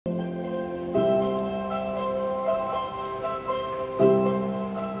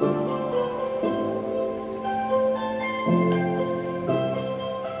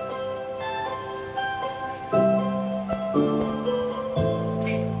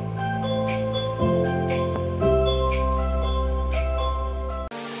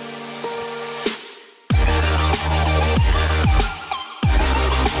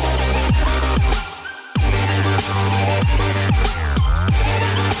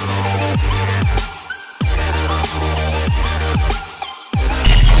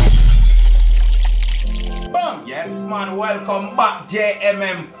Welcome back,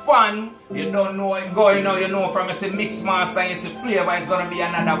 JMM fan. You don't know it going now, you know from you see Mix Master and you see flavor, it's gonna be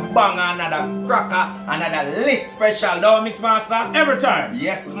another banger, another cracker, another lit special, don't Mix Master? Every time.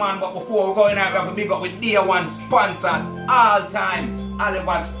 Yes man, but before we go in, I have to big up with Day One sponsor all time,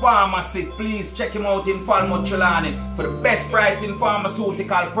 Oliver's Pharmacy. Please check him out in Falmouth, Trelawney for the best price in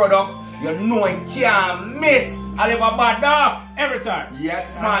pharmaceutical product. You know it can't miss. Oliver bad up every time.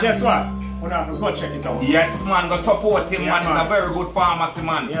 Yes man. Guess what? We have to go check it out. Yes man, go support him, man. He's a very good pharmacy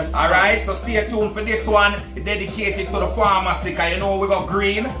man. Yes. Alright, so stay tuned for this one. Dedicated to the pharmacy, cause you know we got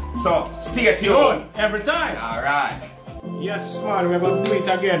green. So stay tuned. Every time. Alright. Yes man, we're gonna do it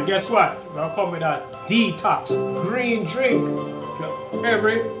again. Guess what? We're gonna come with a detox green drink.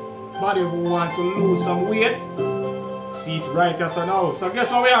 Everybody who wants to lose some weight, see it right as now. So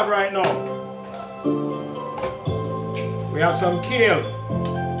guess what we have right now? We have some kale.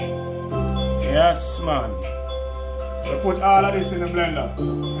 Yes, man. We put all of this in the blender.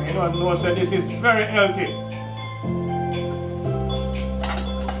 And you know, so this is very healthy.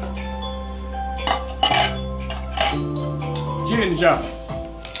 Ginger.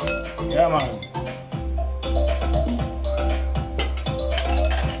 Yeah, man.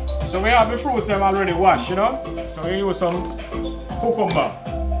 So we have the fruits them already washed, you know. So we use some cucumber.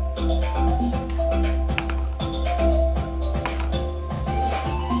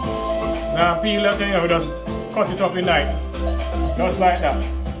 Now peel that thing, we just cut it up in like, just like that.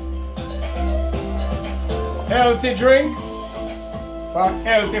 Healthy drink for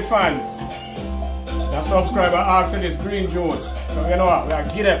healthy fans. So a subscriber asked for this green juice. So you know what, we are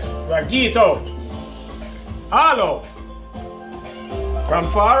get it out. All out. From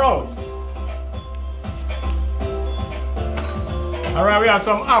far out. Alright, we have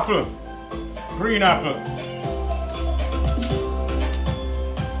some apple. Green apple.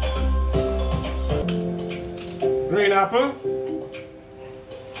 Green apple.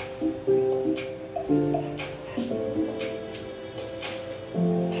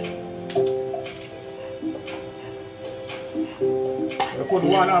 We put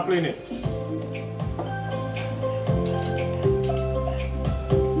one apple in it.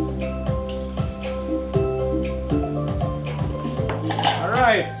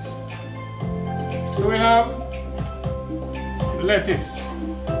 Alright. So we have lettuce.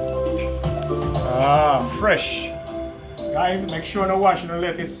 Fresh. Guys, make sure to wash the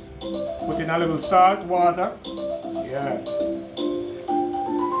lettuce. Put in a little salt, water. Yeah.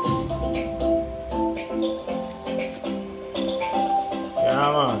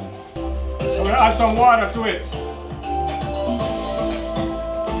 Yeah, man. So we add some water to it.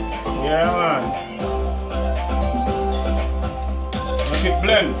 Yeah, man. Let it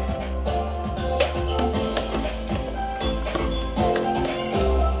blend.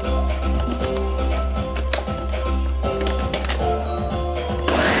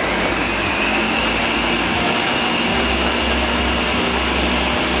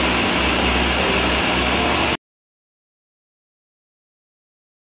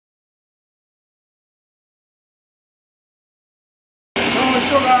 No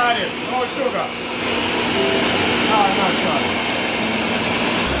sugar added, no sugar. Not sure.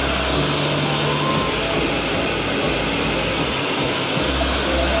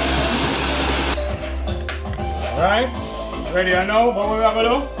 Alright, ready I know, what we have to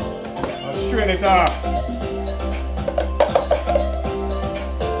do? I'll strain it off.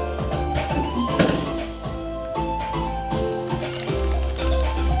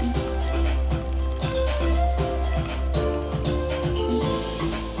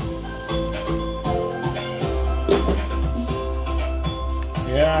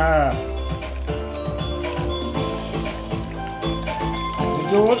 Yeah. The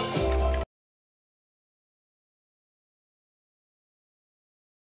juice.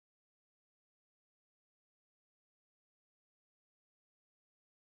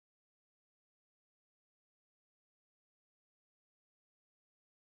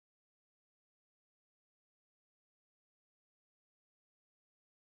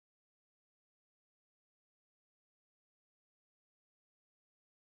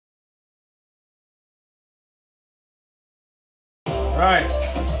 Right.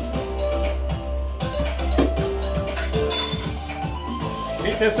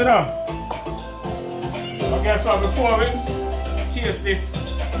 Eat this enough. But guess what? Before we taste this, I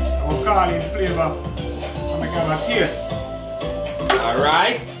will call in flavor and make a taste.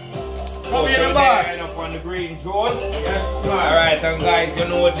 Alright. Come in the back. Up on the green juice. Yes, sir. Alright, and guys, you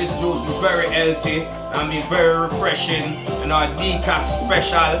know what, this juice is very healthy and be very refreshing. You know, a detox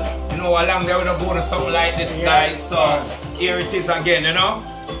special. You know, along there we're not going to something like this, yes, guys. So here it is again, you know.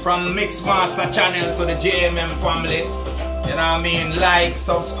 From Mix Master channel to the JMM family. You know what I mean? Like,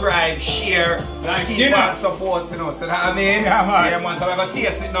 subscribe, share, keep on supporting us. You know what I mean? Yeah, man. Yeah, man. So we're going to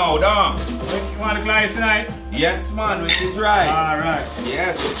taste it now, don't You want to glass tonight? Yes, man. Which is right. Alright.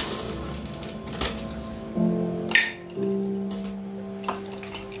 Yes.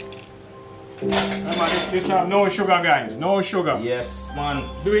 Remember, this have no sugar, guys. No sugar. Yes, man.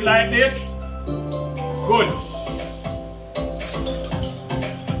 Do it like this. Good.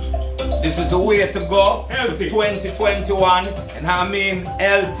 This is the way to go. Healthy. 2021. And I mean,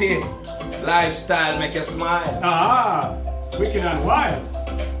 healthy lifestyle make you smile. Ah, wicked and wild.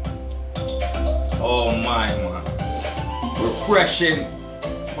 Oh my, man. Refreshing.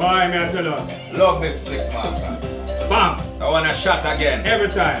 Why, man, I tell you. Love this master. Bam. I want a shot again. Every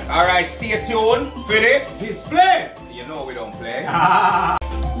time. Alright, stay tuned for the Display. You know we don't play. Ah.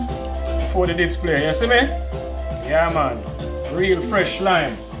 For the display, you see me? Yeah, man. Real fresh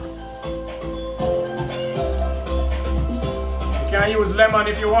lime. You can use lemon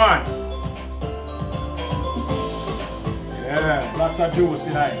if you want. Yeah, lots of juice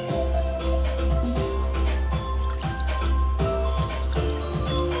tonight.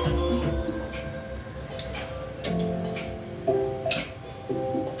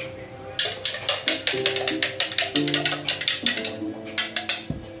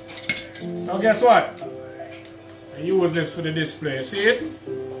 So guess what? I use this for the display. See it?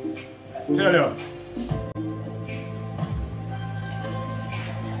 Tell you.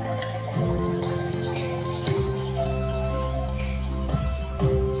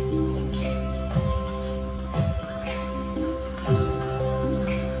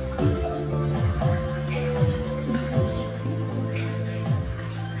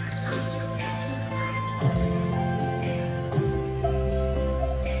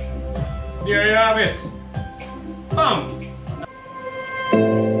 There you have it.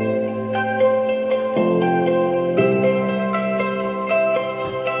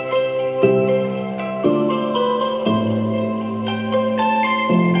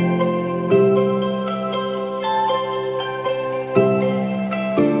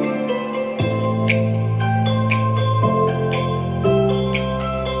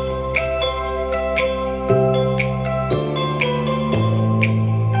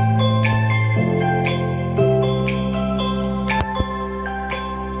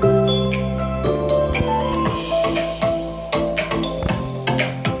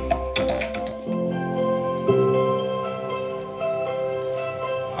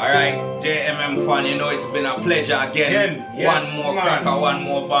 Alright, JMM fan, you know it's been a pleasure again. Yes, one more man. cracker, one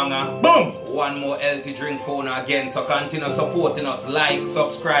more banger. Boom! One more healthy drink phone again. So continue supporting us. Like,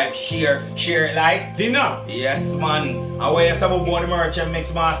 subscribe, share it like. Dinner. Yes, man. And where you say about the merch and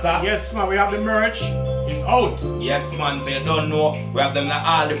Mix Master? Yes, man, we have the merch. It's out. Yes, man. So you don't know, we have them in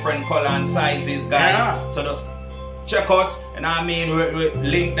all different color and sizes, guys. Yeah. So just check us. And I mean, we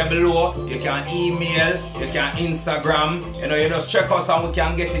link them below. You can email, you can Instagram. You know, you just check us and we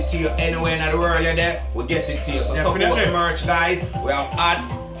can get it to you anywhere in the world you're there. We get it to you. So Definitely. support the merch, guys. We have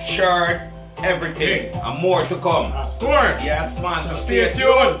hat, shirt, everything, and more to come. Of course. Yes, man. So Stay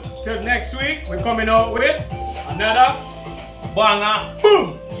tuned. Till next week, we're coming out with another banger.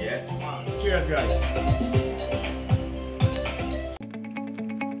 boom. Yes, man. Cheers, guys.